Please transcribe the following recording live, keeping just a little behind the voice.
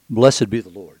Blessed be the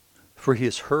Lord, for he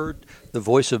has heard the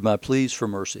voice of my pleas for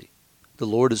mercy. The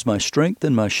Lord is my strength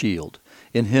and my shield.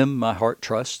 In him my heart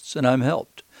trusts, and I am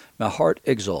helped. My heart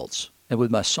exalts, and with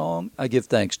my song I give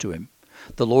thanks to him.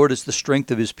 The Lord is the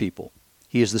strength of his people.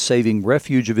 He is the saving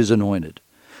refuge of his anointed.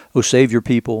 O save your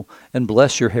people, and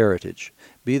bless your heritage.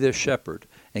 Be their shepherd,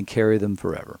 and carry them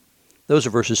forever. Those are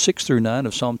verses 6 through 9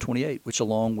 of Psalm 28, which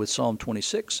along with Psalm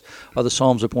 26 are the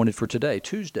Psalms appointed for today,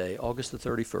 Tuesday, August the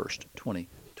 31st,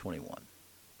 2021.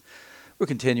 We're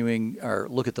continuing our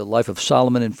look at the life of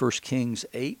Solomon in 1 Kings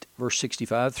 8, verse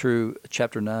 65 through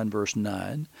chapter 9, verse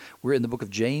 9. We're in the book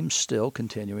of James still,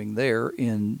 continuing there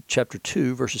in chapter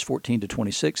 2, verses 14 to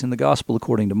 26, and the Gospel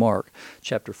according to Mark,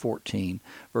 chapter 14,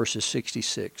 verses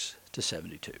 66 to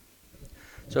 72.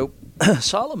 So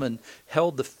Solomon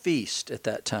held the feast at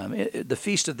that time, the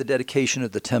feast of the dedication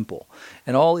of the temple,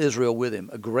 and all Israel with him,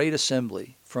 a great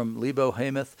assembly from Lebo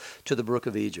Hamath to the brook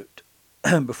of Egypt,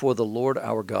 before the Lord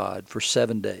our God for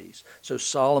 7 days. So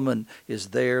Solomon is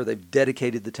there. They've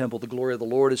dedicated the temple. The glory of the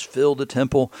Lord has filled the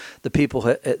temple. The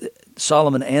people,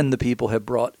 Solomon and the people have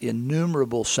brought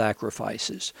innumerable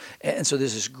sacrifices. And so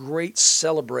there's this great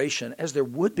celebration, as there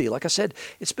would be. Like I said,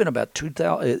 it's been about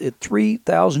 3,000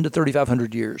 to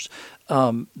 3,500 years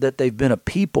that they've been a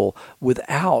people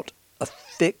without a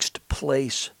fixed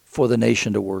place for the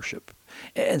nation to worship.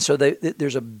 And so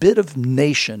there's a bit of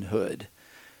nationhood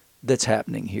that's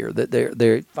happening here, that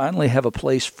they finally have a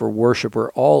place for worship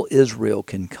where all Israel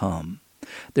can come.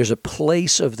 There's a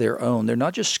place of their own. They're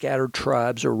not just scattered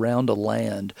tribes around a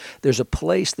land. There's a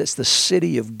place that's the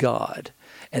city of God.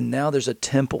 And now there's a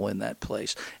temple in that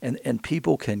place. And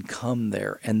people can come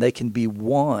there, and they can be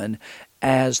one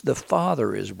as the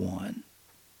Father is one.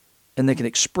 And they can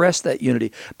express that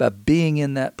unity by being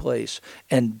in that place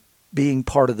and being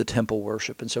part of the temple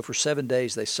worship. And so for 7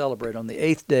 days they celebrate. On the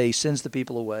 8th day he sends the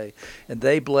people away, and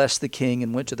they blessed the king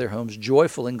and went to their homes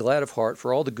joyful and glad of heart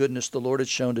for all the goodness the Lord had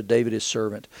shown to David his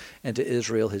servant and to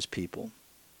Israel his people.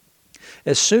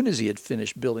 As soon as he had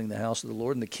finished building the house of the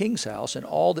Lord and the king's house and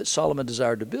all that Solomon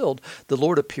desired to build, the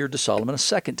Lord appeared to Solomon a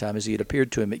second time as he had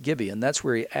appeared to him at Gibeon. That's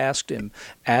where he asked him,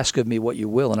 "Ask of me what you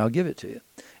will, and I'll give it to you."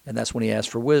 And that's when he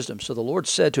asked for wisdom. So the Lord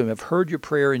said to him, "I've heard your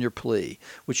prayer and your plea,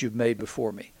 which you've made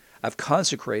before me. I've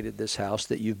consecrated this house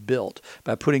that you've built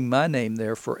by putting my name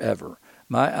there forever.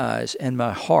 My eyes and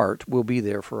my heart will be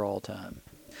there for all time."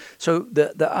 So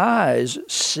the eyes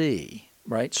see,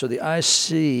 right? So the eyes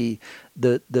see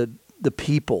the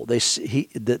people. They see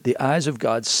the eyes of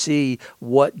God see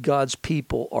what God's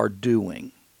people are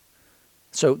doing.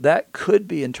 So that could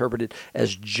be interpreted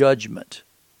as judgment,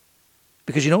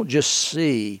 because you don't just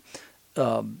see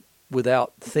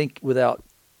without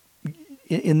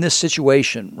in this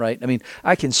situation, right? I mean,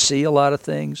 I can see a lot of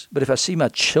things, but if I see my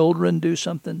children do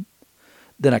something,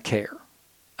 then I care.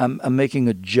 I'm making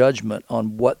a judgment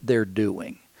on what they're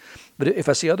doing. But if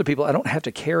I see other people, I don't have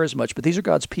to care as much. But these are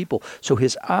God's people, so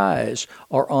his eyes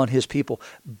are on his people,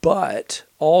 but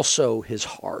also his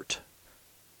heart.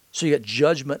 So you got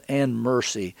judgment and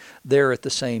mercy there at the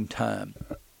same time.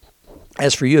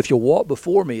 As for you, if you'll walk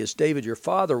before me as David your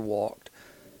father walked,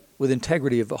 with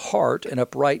integrity of heart and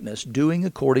uprightness, doing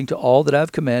according to all that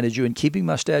I've commanded you and keeping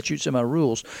my statutes and my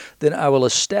rules, then I will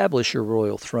establish your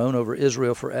royal throne over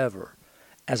Israel forever.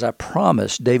 As I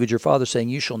promised David your father, saying,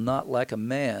 you shall not lack a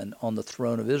man on the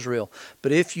throne of Israel.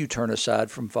 But if you turn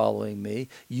aside from following me,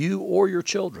 you or your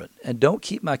children, and don't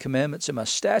keep my commandments and my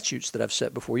statutes that I've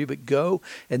set before you, but go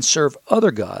and serve other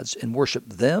gods and worship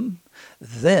them,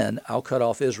 then I'll cut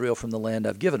off Israel from the land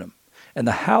I've given them. And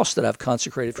the house that I've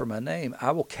consecrated for my name,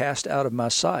 I will cast out of my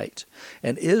sight.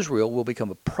 And Israel will become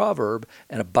a proverb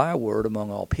and a byword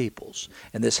among all peoples.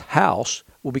 And this house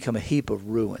will become a heap of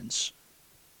ruins.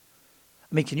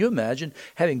 I mean, can you imagine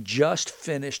having just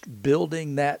finished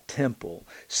building that temple,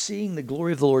 seeing the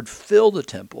glory of the Lord fill the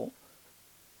temple,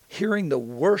 hearing the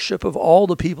worship of all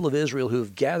the people of Israel who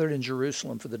have gathered in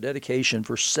Jerusalem for the dedication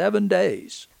for 7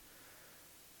 days,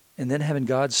 and then having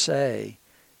God say,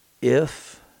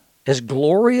 if, as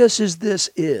glorious as this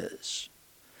is,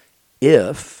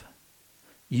 if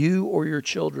you or your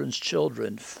children's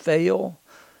children fail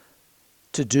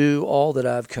to do all that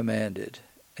I've commanded,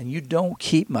 and you don't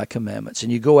keep my commandments,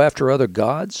 and you go after other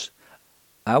gods,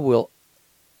 I will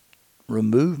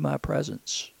remove my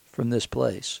presence from this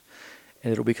place,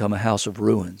 and it'll become a house of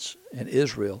ruins, and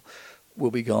Israel will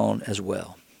be gone as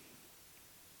well.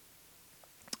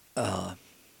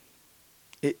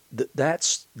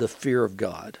 That's the fear of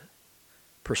God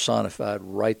personified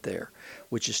right there,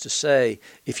 which is to say,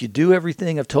 if you do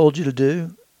everything I've told you to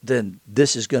do, then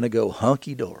this is going to go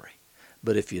hunky-dory.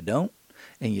 But if you don't,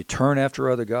 and you turn after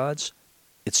other gods,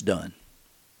 it's done.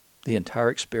 The entire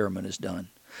experiment is done.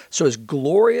 So as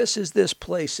glorious as this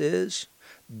place is,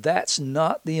 that's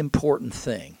not the important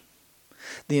thing.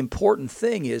 The important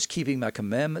thing is keeping my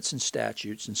commandments and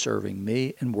statutes and serving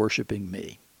me and worshiping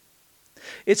me.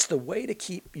 It's the way to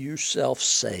keep yourself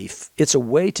safe. It's a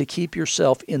way to keep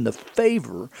yourself in the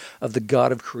favor of the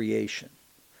God of creation.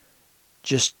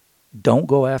 Just don't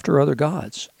go after other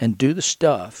gods and do the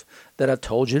stuff that I've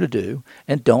told you to do,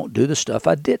 and don't do the stuff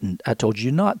I told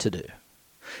you not to do.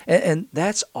 And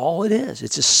that's all it is.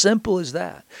 It's as simple as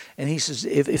that. And he says,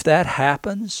 if that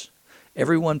happens,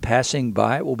 everyone passing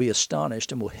by it will be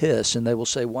astonished and will hiss, and they will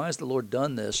say, why has the Lord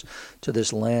done this to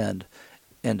this land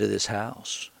and to this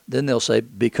house? Then they'll say,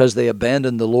 because they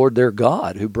abandoned the Lord their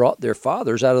God, who brought their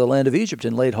fathers out of the land of Egypt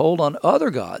and laid hold on other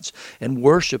gods and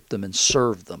worshipped them and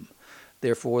served them.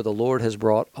 Therefore, the Lord has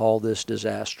brought all this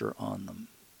disaster on them.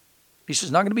 He says,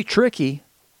 it's not going to be tricky.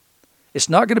 It's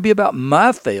not going to be about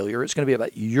my failure. It's going to be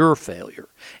about your failure.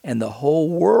 And the whole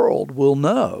world will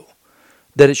know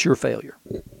that it's your failure.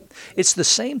 It's the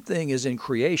same thing as in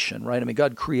creation, right? I mean,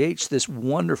 God creates this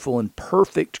wonderful and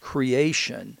perfect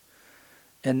creation,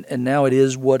 and now it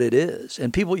is what it is.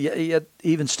 And people, yet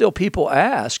even still, people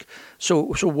ask,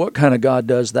 so what kind of God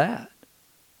does that?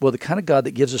 Well, the kind of God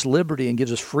that gives us liberty and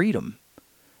gives us freedom,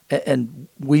 and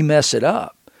we mess it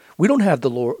up. We don't have the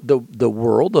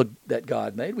world that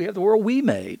God made. We have the world we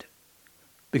made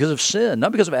because of sin,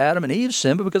 not because of Adam and Eve's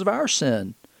sin, but because of our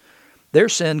sin. Their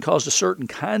sin caused a certain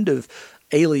kind of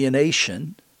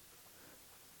alienation.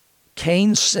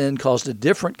 Cain's sin caused a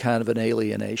different kind of an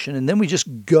alienation, and then we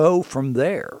just go from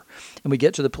there. And we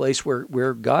get to the place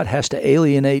where God has to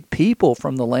alienate people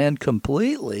from the land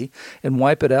completely and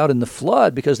wipe it out in the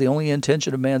flood because the only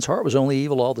intention of man's heart was only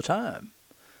evil all the time.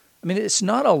 I mean, it's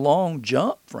not a long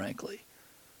jump, frankly.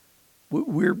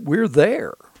 We're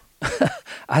there.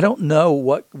 I don't know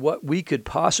what we could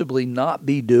possibly not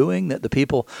be doing that the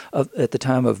people at the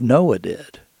time of Noah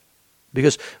did.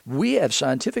 Because we have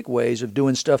scientific ways of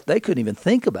doing stuff they couldn't even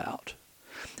think about.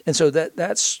 And so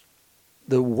that's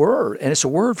the word. And it's a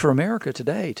word for America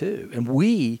today, too. And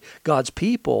we, God's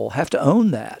people, have to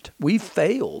own that. We've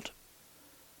failed.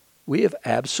 We have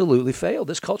absolutely failed.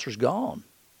 This culture's gone.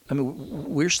 I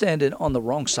mean, we're standing on the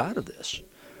wrong side of this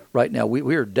right now.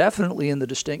 We are definitely in the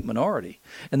distinct minority.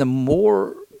 And the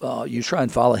more you try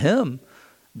and follow him,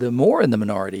 the more in the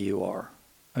minority you are.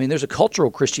 I mean, there's a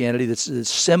cultural Christianity that's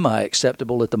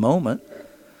semi-acceptable at the moment.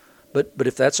 But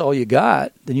if that's all you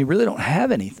got, then you really don't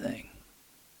have anything.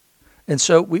 And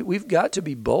so we've got to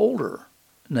be bolder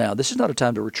now. This is not a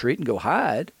time to retreat and go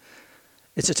hide.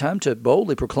 It's a time to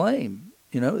boldly proclaim.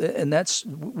 And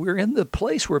we're in the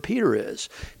place where Peter is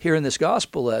here in this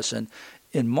gospel lesson.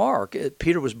 In Mark,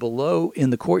 Peter was below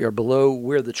in the courtyard, below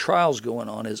where the trial's going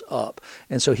on is up.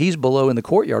 And so he's below in the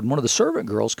courtyard. And one of the servant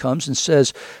girls comes and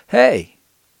says, hey,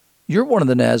 you're one of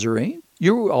the Nazarene.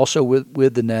 You're also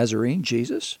with the Nazarene,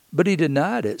 Jesus. But he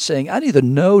denied it, saying, I neither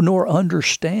know nor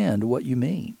understand what you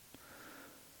mean.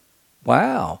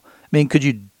 Wow. I mean, can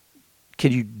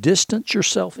you distance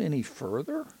yourself any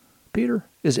further, Peter?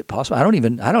 Is it possible? I don't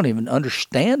even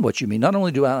understand what you mean. Not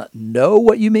only do I not know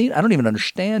what you mean, I don't even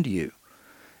understand you.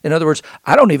 In other words,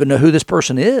 I don't even know who this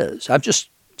person is. I'm just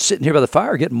sitting here by the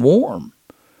fire getting warm.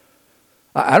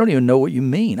 I don't even know what you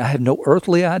mean. I have no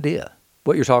earthly idea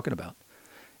what you're talking about.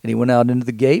 And he went out into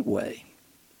the gateway.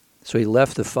 So he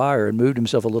left the fire and moved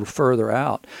himself a little further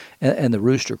out, and the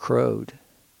rooster crowed.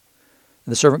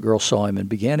 And the servant girl saw him and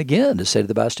began again to say to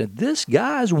the bystander, this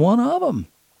guy's one of them.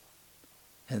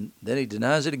 And then he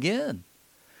denies it again.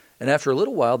 And after a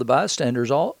little while, the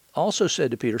bystanders also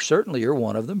said to Peter, certainly you're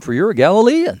one of them, for you're a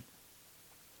Galilean.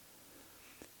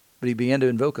 But he began to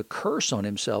invoke a curse on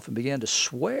himself and began to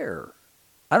swear,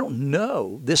 I don't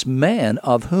know this man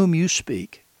of whom you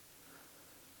speak.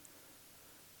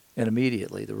 And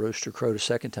immediately the rooster crowed a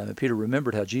second time. And Peter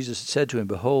remembered how Jesus had said to him,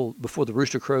 behold, before the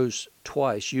rooster crows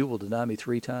twice, you will deny me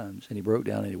 3 times. And he broke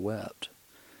down and he wept.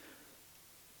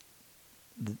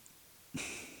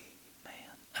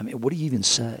 I mean, what do you even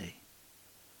say?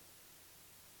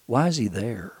 Why is he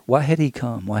there? Why had he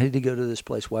come? Why did he go to this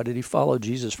place? Why did he follow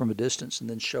Jesus from a distance and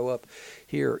then show up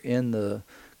here in the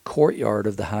courtyard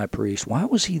of the high priest? Why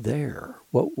was he there?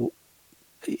 When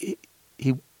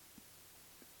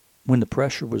the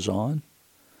pressure was on,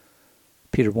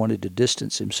 Peter wanted to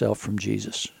distance himself from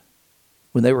Jesus.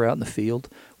 When they were out in the field,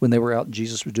 when they were out and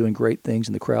Jesus was doing great things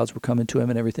and the crowds were coming to him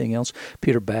and everything else,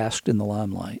 Peter basked in the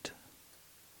limelight.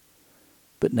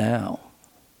 But now,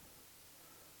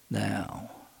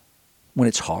 when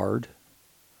it's hard,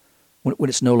 when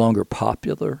it's no longer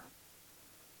popular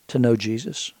to know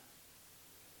Jesus,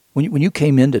 when you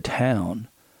came into town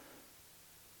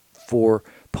before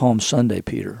Palm Sunday,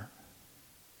 Peter.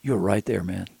 You were right there,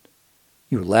 man.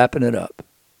 You were lapping it up.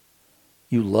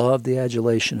 You loved the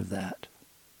adulation of that.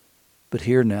 But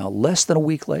here now, less than a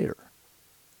week later,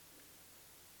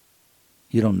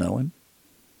 you don't know him.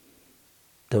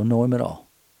 Don't know him at all.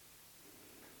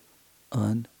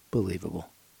 Unbelievable.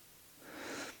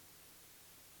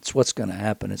 It's what's going to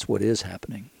happen. It's what is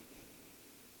happening.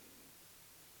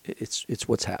 It's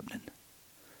what's happening.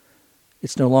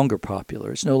 It's no longer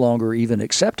popular. It's no longer even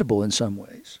acceptable in some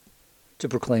ways to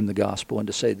proclaim the gospel and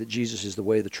to say that Jesus is the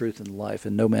way, the truth, and the life,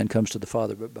 and no man comes to the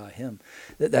Father but by him.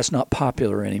 That's not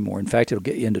popular anymore. In fact, it'll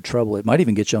get you into trouble. It might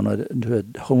even get you on into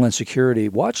a Homeland Security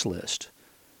watch list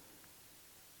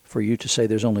for you to say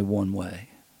there's only one way,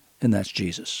 and that's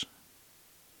Jesus.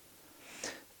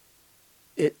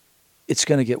 It's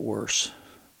going to get worse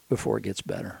before it gets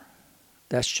better.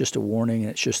 That's just a warning,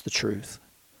 and it's just the truth.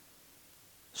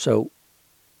 So,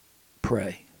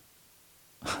 pray.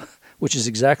 Which is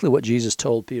exactly what Jesus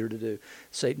told Peter to do.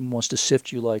 Satan wants to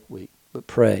sift you like wheat, but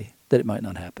pray that it might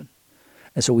not happen.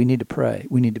 And so we need to pray.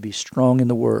 We need to be strong in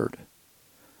the Word.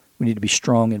 We need to be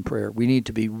strong in prayer. We need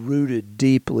to be rooted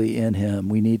deeply in Him.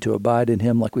 We need to abide in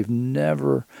Him like we've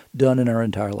never done in our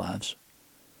entire lives.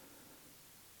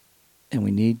 And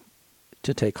we need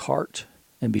to take heart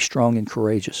and be strong and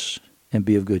courageous and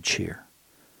be of good cheer.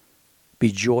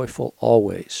 Be joyful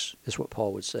always, is what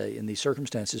Paul would say in these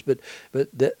circumstances. But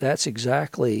that's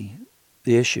exactly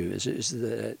the issue, is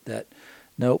that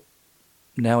nope,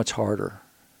 now it's harder.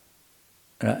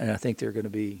 And I think there are going to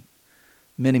be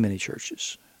many, many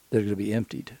churches that are going to be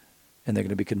emptied, and they're going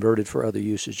to be converted for other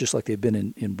uses, just like they've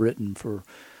been in Britain for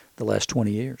the last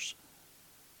 20 years.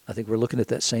 I think we're looking at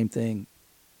that same thing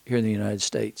here in the United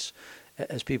States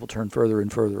as people turn further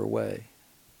and further away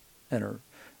and are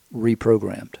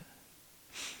reprogrammed.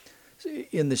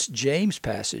 In this James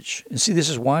passage, and see, this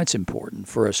is why it's important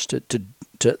for us to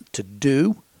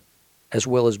do as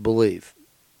well as believe,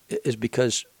 is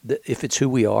because if it's who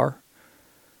we are,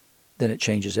 then it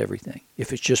changes everything.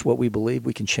 If it's just what we believe,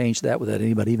 we can change that without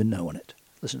anybody even knowing it.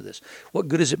 Listen to this. What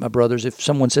good is it, my brothers, if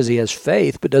someone says he has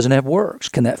faith but doesn't have works?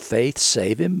 Can that faith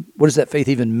save him? What does that faith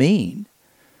even mean?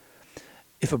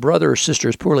 If a brother or sister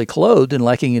is poorly clothed and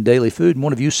lacking in daily food, and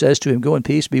one of you says to him, "Go in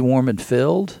peace, be warm and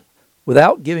filled,"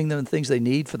 without giving them the things they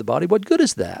need for the body, what good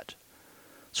is that?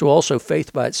 So also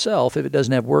faith by itself, if it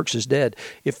doesn't have works, is dead.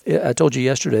 If I told you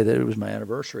yesterday that it was my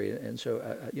anniversary, and so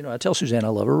I tell Suzanne I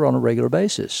love her on a regular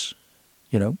basis,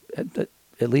 at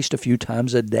least a few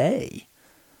times a day.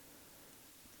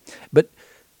 But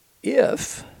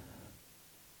if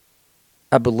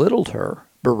I belittled her,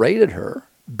 berated her,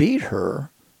 beat her,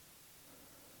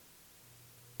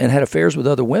 and had affairs with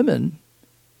other women,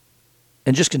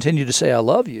 and just continued to say I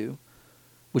love you,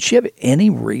 would she have any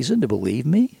reason to believe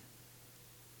me?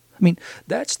 I mean,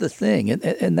 that's the thing,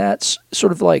 and that's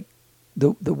sort of like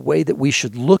the way that we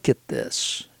should look at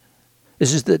this,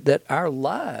 is that our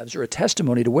lives are a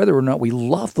testimony to whether or not we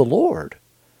love the Lord,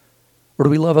 or do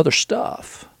we love other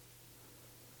stuff?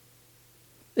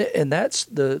 And that's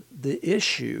the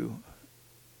issue,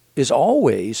 is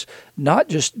always not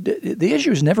just, the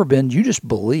issue has never been you just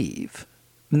believe.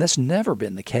 I mean, that's never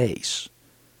been the case.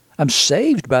 I'm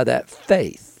saved by that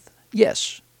faith.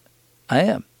 Yes, I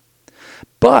am.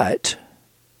 But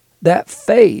that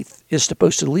faith is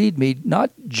supposed to lead me not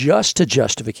just to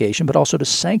justification, but also to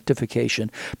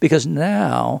sanctification, because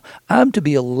now I'm to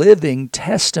be a living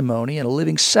testimony and a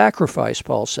living sacrifice,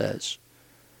 Paul says,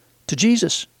 to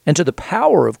Jesus and to the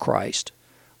power of Christ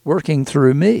working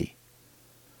through me.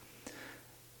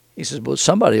 He says, well,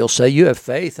 somebody will say, you have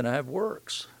faith and I have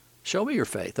works. Show me your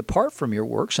faith apart from your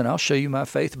works, and I'll show you my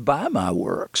faith by my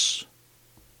works.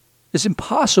 It's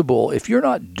impossible if you're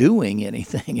not doing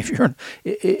anything,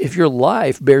 if your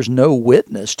life bears no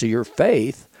witness to your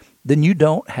faith, then you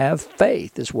don't have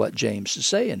faith, is what James is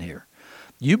saying here.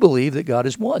 You believe that God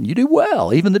is one. You do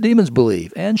well. Even the demons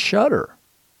believe and shudder.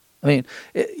 I mean,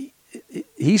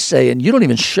 he's saying you don't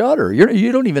even shudder.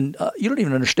 You don't even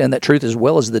understand that truth as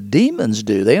well as the demons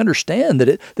do. They understand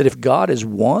that if God is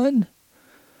one,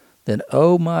 then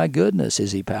oh my goodness,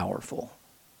 is He powerful.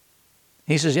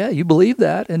 He says, yeah, you believe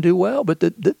that and do well, but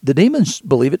the demons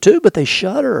believe it too, but they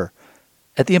shudder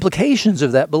at the implications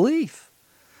of that belief.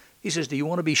 He says, do you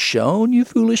want to be shown, you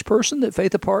foolish person, that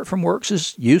faith apart from works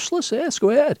is useless? Yes,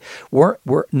 go ahead. Were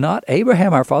not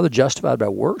Abraham, our father, justified by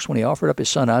works when he offered up his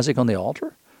son Isaac on the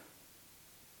altar?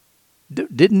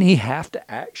 Didn't he have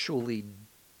to actually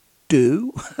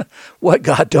do what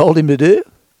God told him to do?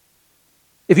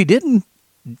 If he didn't,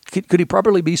 could he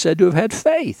properly be said to have had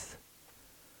faith?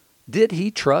 Did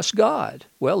he trust God?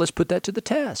 Well, let's put that to the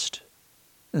test.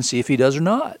 and see if he does or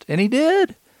not. And he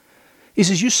did. He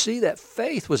says, you see that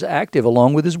faith was active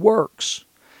along with his works,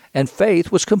 and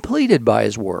faith was completed by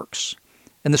his works.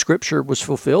 And the scripture was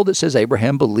fulfilled. It says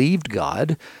Abraham believed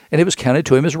God, and it was counted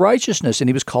to him as righteousness, and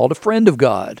he was called a friend of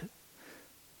God.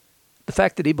 The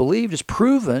fact that he believed is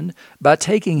proven by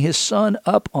taking his son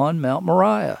up on Mount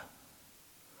Moriah.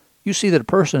 You see that a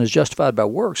person is justified by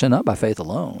works and not by faith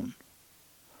alone.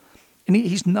 And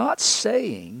he's not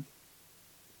saying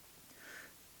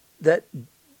that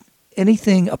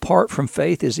anything apart from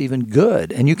faith is even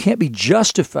good, and you can't be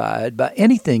justified by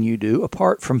anything you do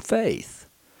apart from faith.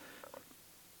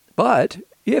 But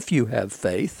if you have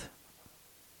faith,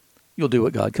 you'll do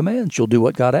what God commands. You'll do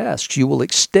what God asks. You will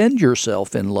extend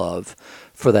yourself in love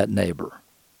for that neighbor.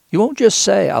 You won't just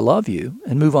say, I love you,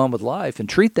 and move on with life and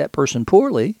treat that person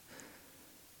poorly.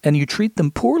 And you treat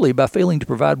them poorly by failing to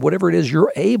provide whatever it is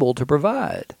you're able to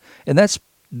provide. And that's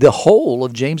the whole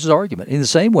of James's argument. In the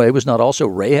same way, was not also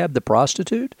Rahab the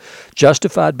prostitute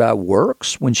justified by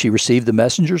works when she received the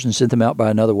messengers and sent them out by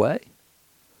another way?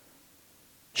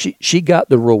 She got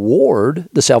the reward,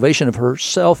 the salvation of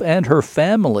herself and her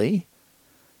family,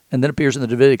 and then appears in the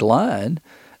Davidic line,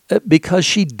 because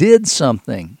she did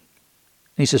something.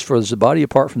 He says, for as the body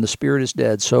apart from the spirit is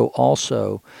dead, so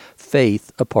also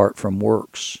faith apart from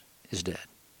works is dead.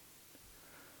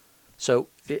 So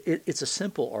it's a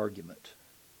simple argument.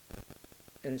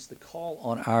 And it's the call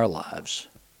on our lives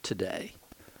today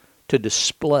to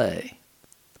display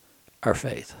our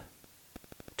faith,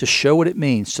 to show what it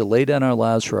means to lay down our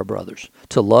lives for our brothers,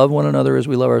 to love one another as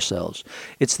we love ourselves.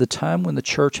 It's the time when the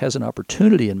church has an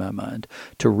opportunity, in my mind,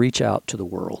 to reach out to the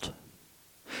world.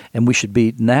 And we should be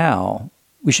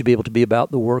able to be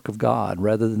about the work of God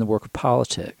rather than the work of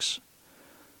politics,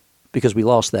 because we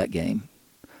lost that game.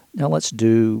 Now let's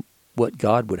do what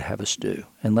God would have us do,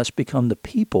 and let's become the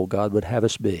people God would have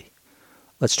us be.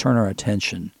 Let's turn our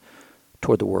attention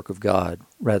toward the work of God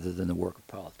rather than the work of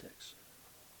politics.